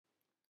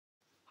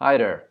Hi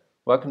there,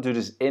 welcome to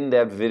this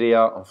in-depth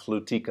video on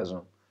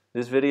Fluticasone.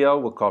 This video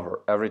will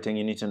cover everything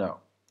you need to know.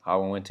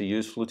 How and when to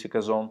use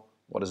Fluticasone,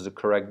 what is the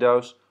correct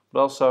dose, but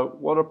also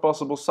what are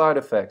possible side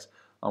effects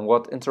and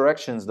what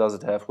interactions does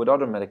it have with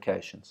other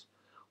medications.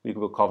 We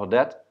will cover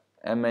that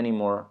and many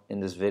more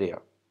in this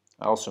video.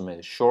 I also made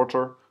a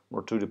shorter,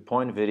 more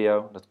to-the-point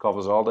video that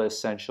covers all the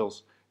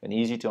essentials in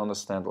easy to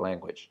understand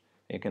language.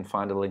 You can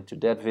find a link to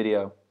that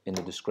video in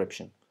the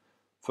description.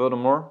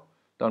 Furthermore,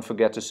 don't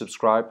forget to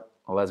subscribe.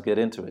 Let's get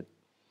into it.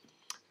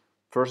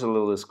 First, a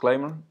little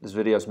disclaimer. This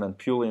video is meant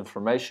purely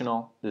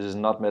informational. This is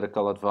not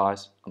medical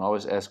advice, and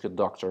always ask your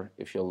doctor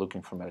if you're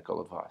looking for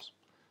medical advice.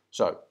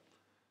 So,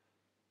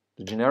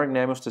 the generic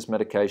name of this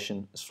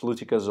medication is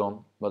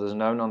Fluticasone, but is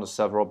known under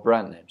several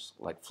brand names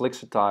like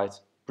Flixotide,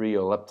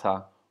 Breo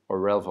Ellipta or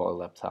Relvar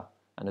Ellipta,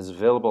 and is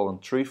available in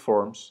 3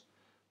 forms: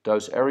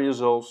 dose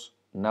aerosols,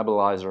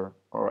 nebulizer,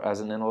 or as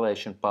an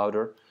inhalation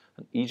powder,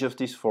 and each of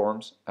these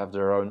forms have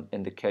their own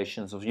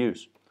indications of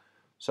use.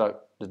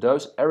 So, the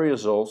dose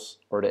aerosols,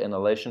 or the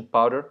inhalation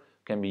powder,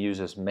 can be used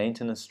as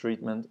maintenance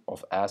treatment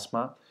of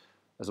asthma,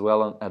 as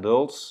well in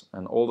adults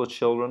and older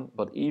children,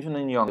 but even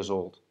in young years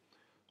old.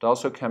 It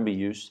also can be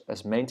used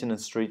as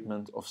maintenance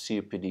treatment of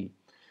COPD,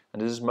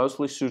 and this is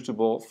mostly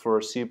suitable for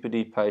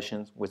COPD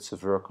patients with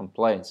severe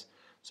complaints.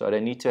 So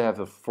they need to have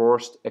a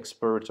forced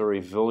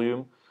expiratory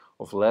volume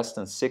of less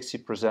than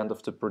 60%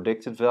 of the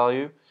predicted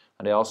value,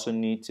 and they also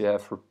need to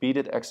have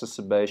repeated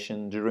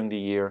exacerbation during the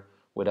year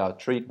without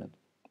treatment.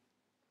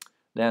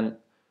 Then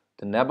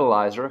the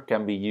nebulizer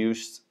can be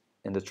used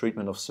in the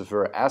treatment of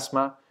severe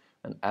asthma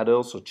in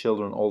adults or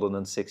children older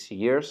than 60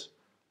 years,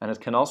 and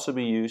it can also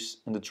be used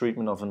in the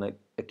treatment of an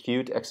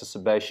acute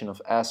exacerbation of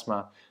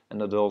asthma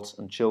in adults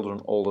and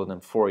children older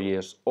than 4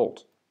 years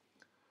old.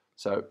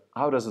 So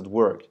how does it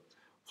work?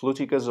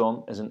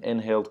 Fluticasone is an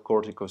inhaled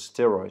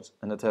corticosteroid,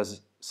 and it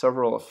has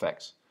several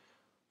effects.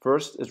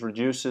 First, it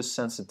reduces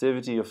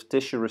sensitivity of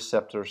tissue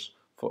receptors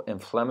for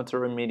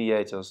inflammatory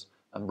mediators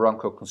and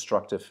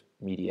bronchoconstructive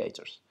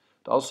mediators.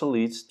 It also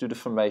leads to the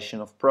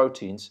formation of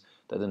proteins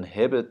that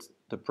inhibit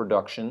the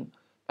production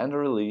and the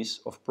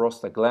release of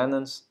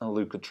prostaglandins and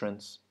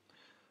leukotrienes.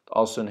 It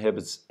also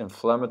inhibits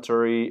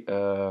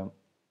the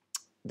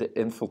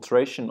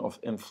infiltration of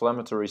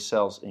inflammatory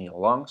cells in your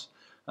lungs,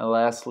 and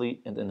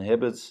lastly, it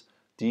inhibits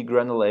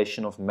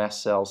degranulation of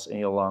mast cells in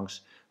your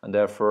lungs, and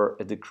therefore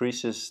it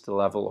decreases the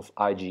level of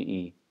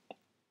IgE.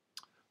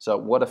 So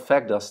what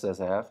effect does this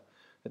have?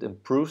 It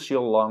improves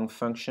your lung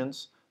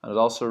functions, and it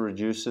also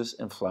reduces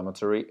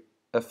inflammatory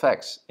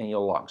effects in your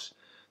lungs.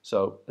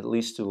 So it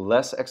leads to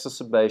less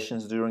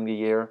exacerbations during the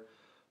year,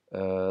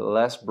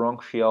 less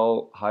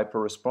bronchial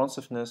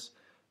hyperresponsiveness,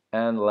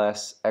 and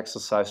less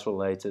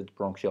exercise-related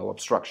bronchial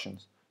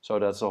obstructions. So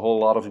that's a whole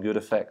lot of good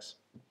effects.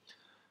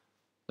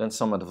 Then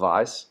some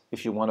advice: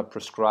 if you want to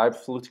prescribe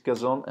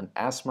Fluticasone and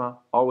asthma,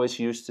 always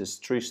use this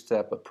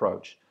 3-step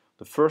approach.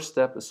 The first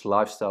step is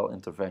lifestyle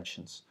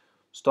interventions.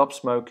 Stop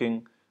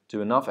smoking, do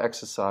enough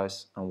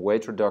exercise, and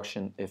weight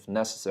reduction if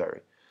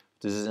necessary.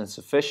 If this is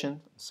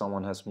insufficient,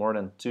 someone has more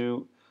than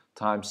 2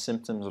 times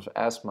symptoms of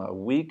asthma a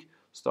week,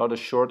 start a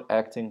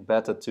short-acting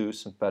beta-2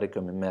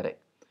 sympathicamimetic.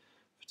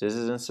 If this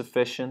is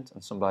insufficient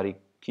and somebody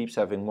keeps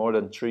having more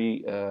than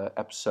 3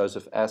 episodes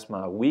of asthma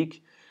a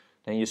week,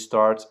 then you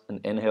start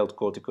an inhaled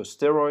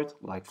corticosteroid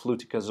like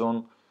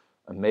Fluticasone,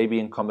 and maybe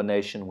in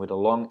combination with a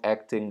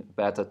long-acting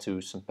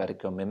beta-2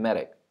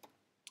 sympathicamimetic.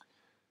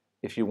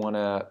 If you want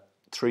to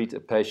treat a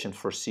patient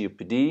for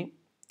COPD,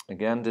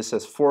 again, this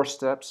has 4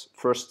 steps.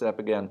 First step,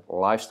 again,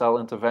 lifestyle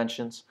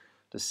interventions.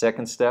 The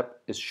second step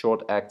is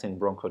short-acting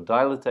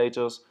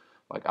bronchodilatators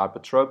like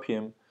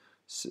ipratropium,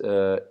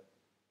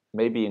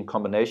 maybe in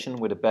combination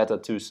with a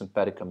beta-2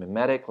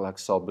 sympathicamimetic like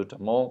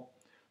salbutamol.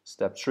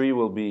 Step 3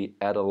 will be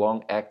add a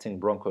long-acting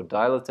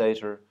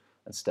bronchodilatator,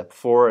 and step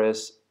 4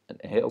 is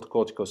inhaled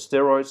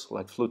corticosteroids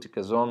like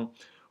Fluticasone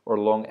or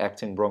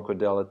long-acting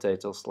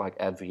bronchodilatators like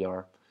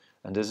Advair.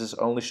 And this is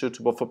only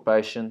suitable for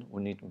patients who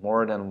need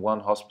more than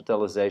 1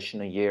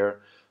 hospitalization a year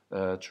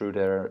through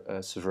their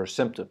severe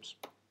symptoms.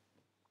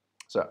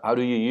 So how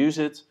do you use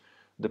it?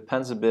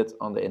 Depends a bit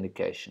on the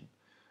indication.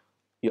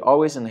 You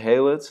always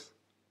inhale it,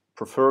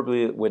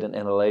 preferably with an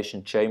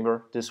inhalation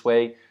chamber. This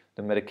way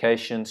the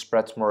medication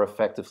spreads more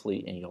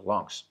effectively in your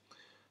lungs.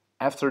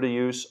 After the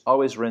use,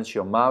 always rinse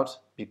your mouth,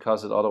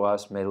 because it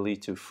otherwise may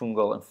lead to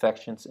fungal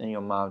infections in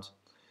your mouth.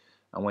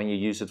 And when you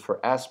use it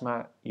for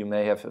asthma, you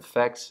may have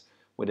effects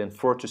within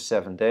 4 to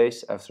 7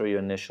 days after your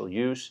initial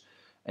use,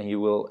 and you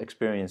will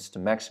experience the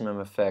maximum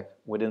effect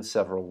within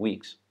several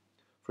weeks.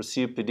 For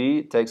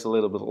COPD, it takes a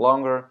little bit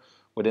longer.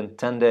 Within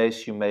 10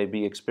 days, you may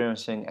be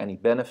experiencing any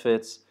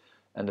benefits,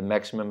 and the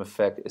maximum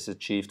effect is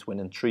achieved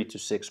within 3 to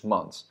 6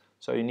 months.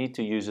 So you need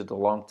to use it a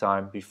long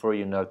time before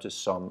you notice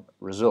some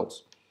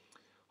results.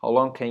 How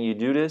long can you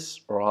do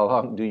this, or how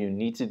long do you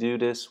need to do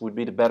this, would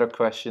be the better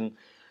question.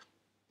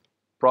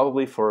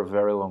 Probably for a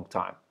very long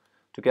time.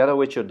 Together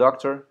with your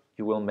doctor,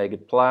 you will make a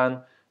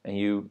plan and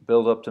you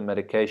build up the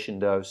medication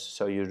dose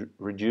so you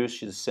reduce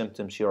the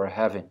symptoms you are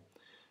having.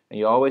 and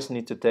you always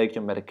need to take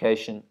your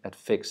medication at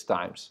fixed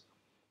times.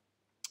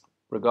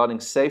 Regarding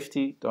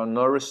safety, there are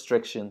no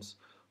restrictions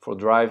for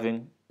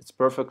driving. It's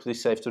perfectly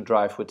safe to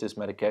drive with this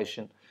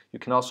medication. You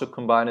can also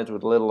combine it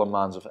with little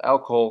amounts of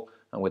alcohol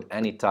and with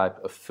any type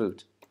of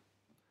food.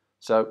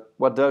 So,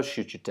 what dose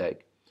should you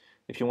take?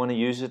 If you want to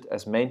use it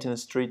as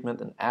maintenance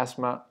treatment in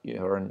asthma,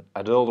 you're an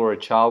adult or a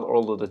child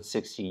older than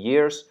 60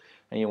 years,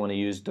 and you want to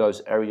use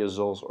dose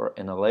aerosols or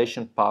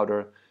inhalation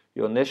powder,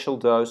 your initial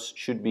dose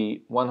should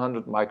be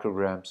 100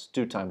 micrograms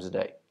 2 times a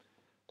day.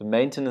 The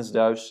maintenance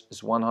dose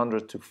is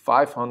 100 to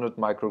 500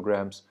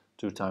 micrograms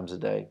 2 times a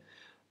day,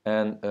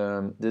 and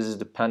this is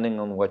depending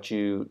on what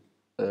the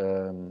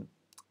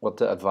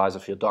advice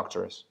of your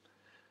doctor is.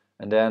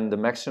 And then the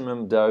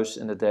maximum dose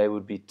in a day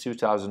would be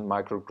 2000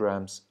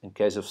 micrograms in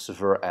case of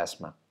severe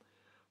asthma.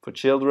 For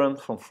children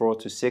from 4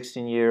 to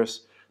 16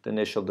 years, the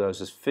initial dose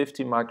is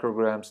 50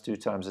 micrograms 2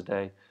 times a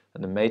day,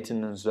 and the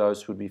maintenance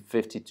dose would be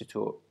 50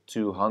 to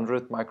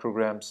 200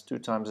 micrograms 2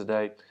 times a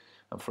day.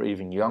 And for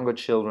even younger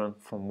children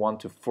from 1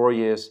 to 4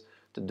 years,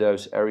 the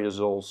dose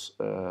aerosols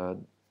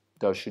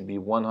dose should be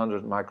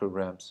 100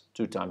 micrograms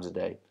 2 times a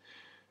day.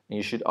 And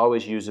you should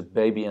always use a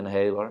baby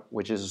inhaler,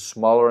 which is a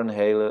smaller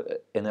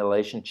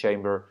inhalation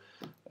chamber.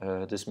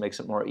 This makes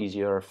it more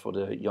easier for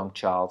the young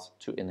child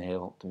to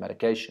inhale the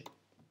medication.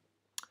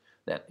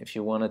 Then, if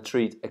you want to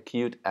treat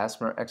acute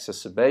asthma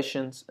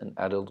exacerbations in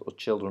adult or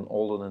children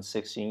older than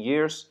 16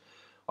 years,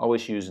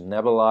 always use a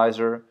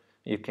nebulizer.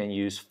 You can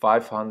use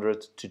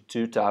 500 to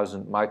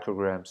 2000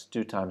 micrograms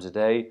 2 times a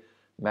day,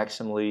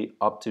 maximally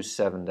up to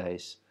 7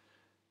 days.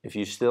 If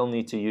you still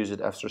need to use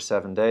it after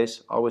 7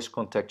 days, always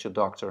contact your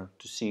doctor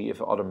to see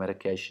if other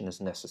medication is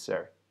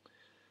necessary.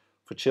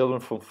 For children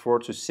from 4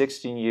 to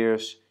 16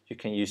 years, you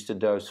can use the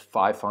dose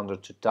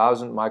 500 to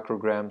 1000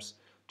 micrograms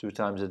 2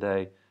 times a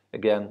day,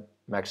 again,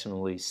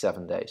 maximally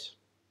 7 days.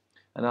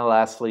 And then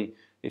lastly,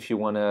 if you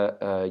want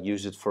to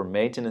use it for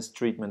maintenance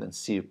treatment in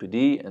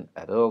COPD in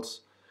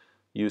adults,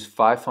 use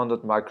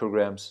 500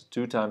 micrograms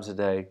 2 times a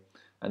day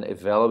and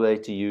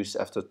evaluate the use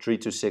after 3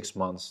 to 6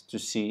 months to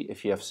see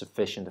if you have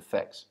sufficient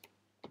effects.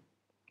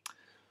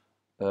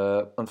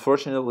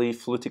 Unfortunately,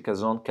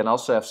 fluticasone can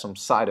also have some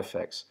side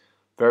effects.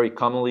 Very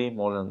commonly,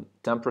 more than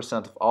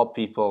 10% of all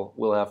people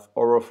will have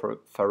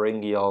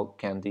oropharyngeal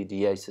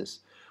candidiasis,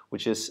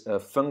 which is a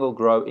fungal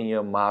growth in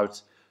your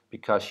mouth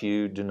because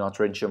you do not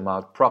rinse your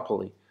mouth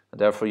properly, and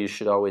therefore you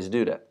should always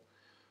do that.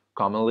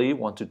 Commonly,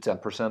 1 to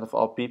 10% of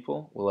all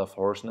people will have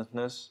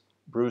hoarseness,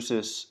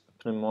 bruises,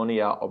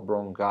 pneumonia or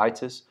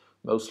bronchitis,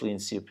 mostly in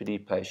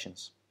COPD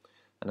patients.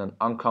 And then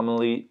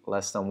uncommonly,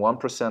 less than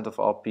 1% of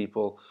all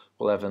people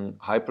will have a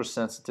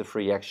hypersensitive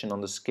reaction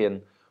on the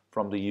skin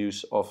from the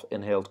use of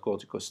inhaled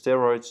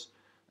corticosteroids,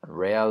 and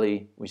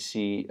rarely we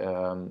see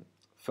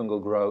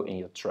fungal growth in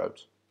your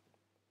throat.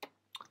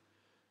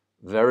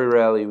 Very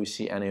rarely we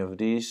see any of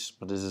these,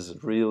 but this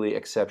is really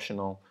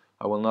exceptional.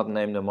 I will not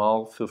name them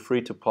all. Feel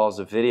free to pause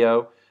the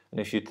video, and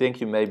if you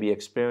think you may be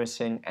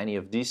experiencing any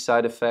of these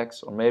side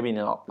effects or maybe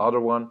another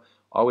one,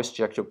 always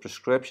check your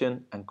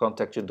prescription and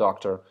contact your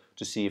doctor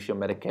to see if your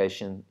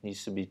medication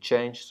needs to be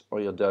changed or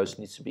your dose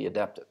needs to be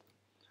adapted.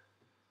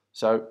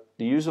 So,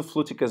 the use of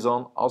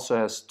fluticasone also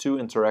has 2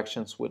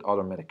 interactions with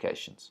other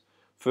medications.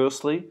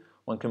 Firstly,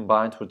 when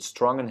combined with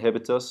strong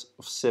inhibitors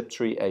of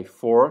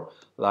CYP3A4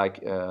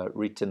 like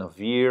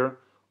ritonavir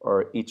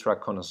or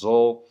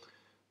itraconazole,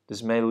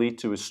 this may lead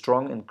to a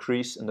strong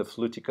increase in the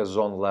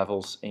fluticasone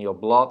levels in your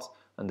blood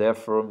and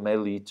therefore may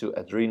lead to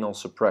adrenal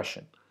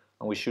suppression,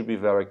 and we should be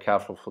very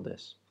careful for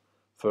this.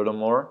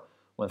 Furthermore,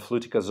 when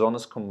fluticasone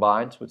is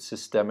combined with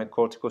systemic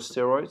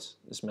corticosteroids,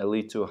 this may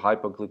lead to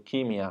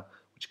hypoglycemia,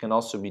 which can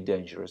also be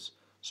dangerous,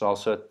 so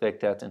also take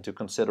that into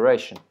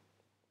consideration.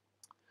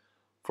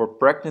 For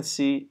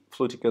pregnancy,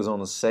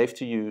 fluticasone is safe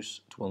to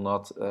use. It will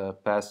not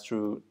pass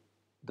through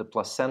the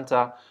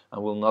placenta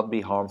and will not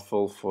be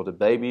harmful for the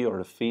baby or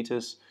the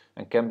fetus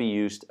and can be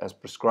used as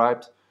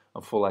prescribed.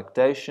 And for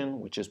lactation,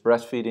 which is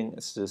breastfeeding,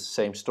 it's the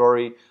same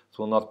story. It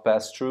will not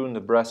pass through in the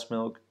breast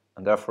milk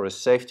and therefore is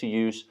safe to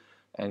use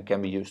and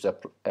can be used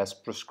as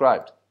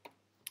prescribed.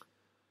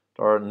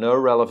 There are no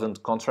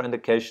relevant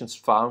contraindications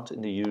found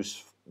in the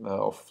use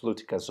of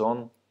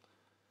fluticasone,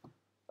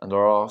 and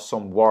there are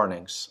some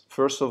warnings.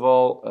 First of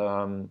all,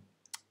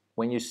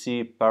 when you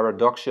see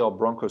paradoxical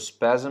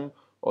bronchospasm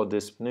or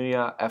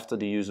dyspnea after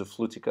the use of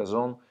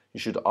fluticasone, you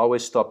should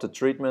always stop the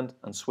treatment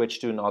and switch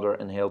to another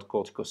inhaled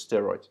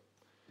corticosteroid.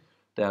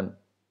 Then,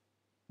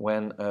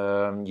 when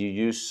you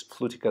use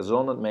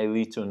fluticasone, it may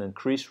lead to an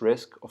increased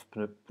risk of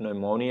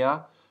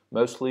pneumonia,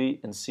 mostly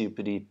in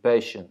COPD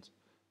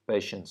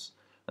patients.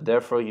 And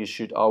therefore, you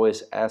should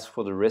always ask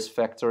for the risk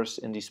factors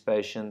in these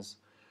patients,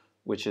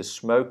 which is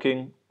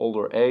smoking,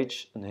 older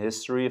age, and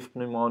history of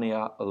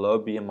pneumonia, a low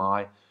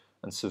BMI,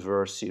 and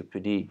severe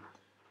COPD.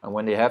 And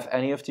when they have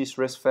any of these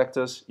risk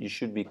factors, you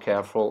should be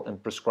careful in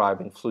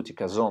prescribing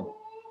fluticasone.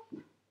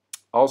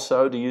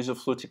 Also, the use of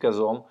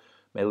fluticasone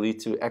may lead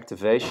to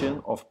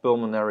activation of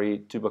pulmonary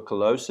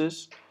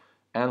tuberculosis,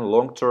 and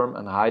long-term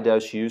and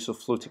high-dose use of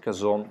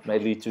fluticasone may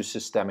lead to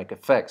systemic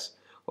effects,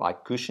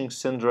 like Cushing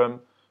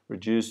syndrome,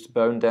 reduced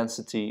bone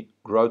density,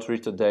 growth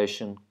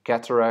retardation,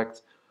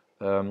 cataract,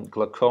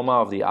 glaucoma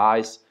of the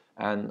eyes,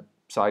 and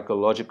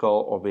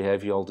psychological or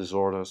behavioral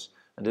disorders.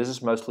 And this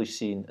is mostly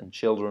seen in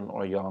children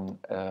or young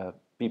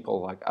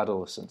people like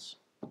adolescents.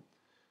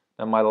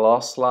 And my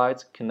last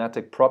slide,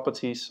 kinetic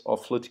properties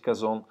of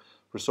fluticasone.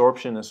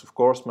 Resorption is of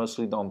course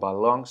mostly done by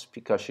lungs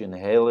because you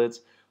inhale it.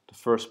 The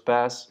first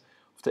pass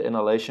of the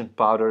inhalation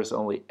powder is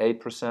only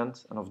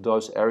 8% and of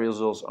those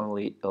aerosols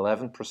only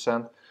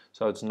 11%,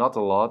 so it's not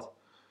a lot.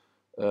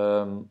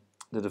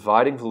 The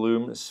dividing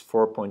volume is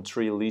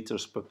 4.3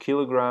 liters per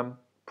kilogram.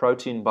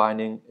 Protein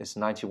binding is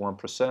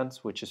 91%,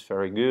 which is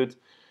very good.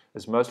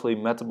 It's mostly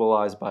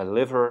metabolized by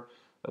liver,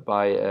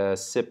 by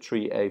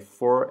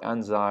CYP3A4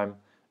 enzyme,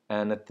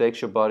 and it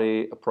takes your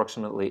body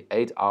approximately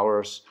 8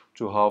 hours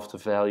to halve the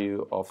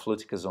value of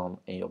fluticasone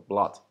in your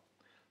blood.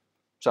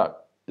 So,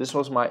 this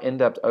was my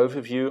in-depth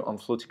overview on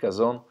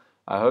fluticasone.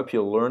 I hope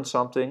you'll learn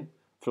something.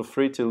 Feel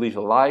free to leave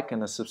a like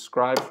and a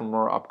subscribe for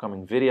more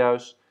upcoming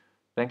videos.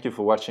 Thank you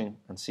for watching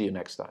and see you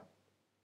next time.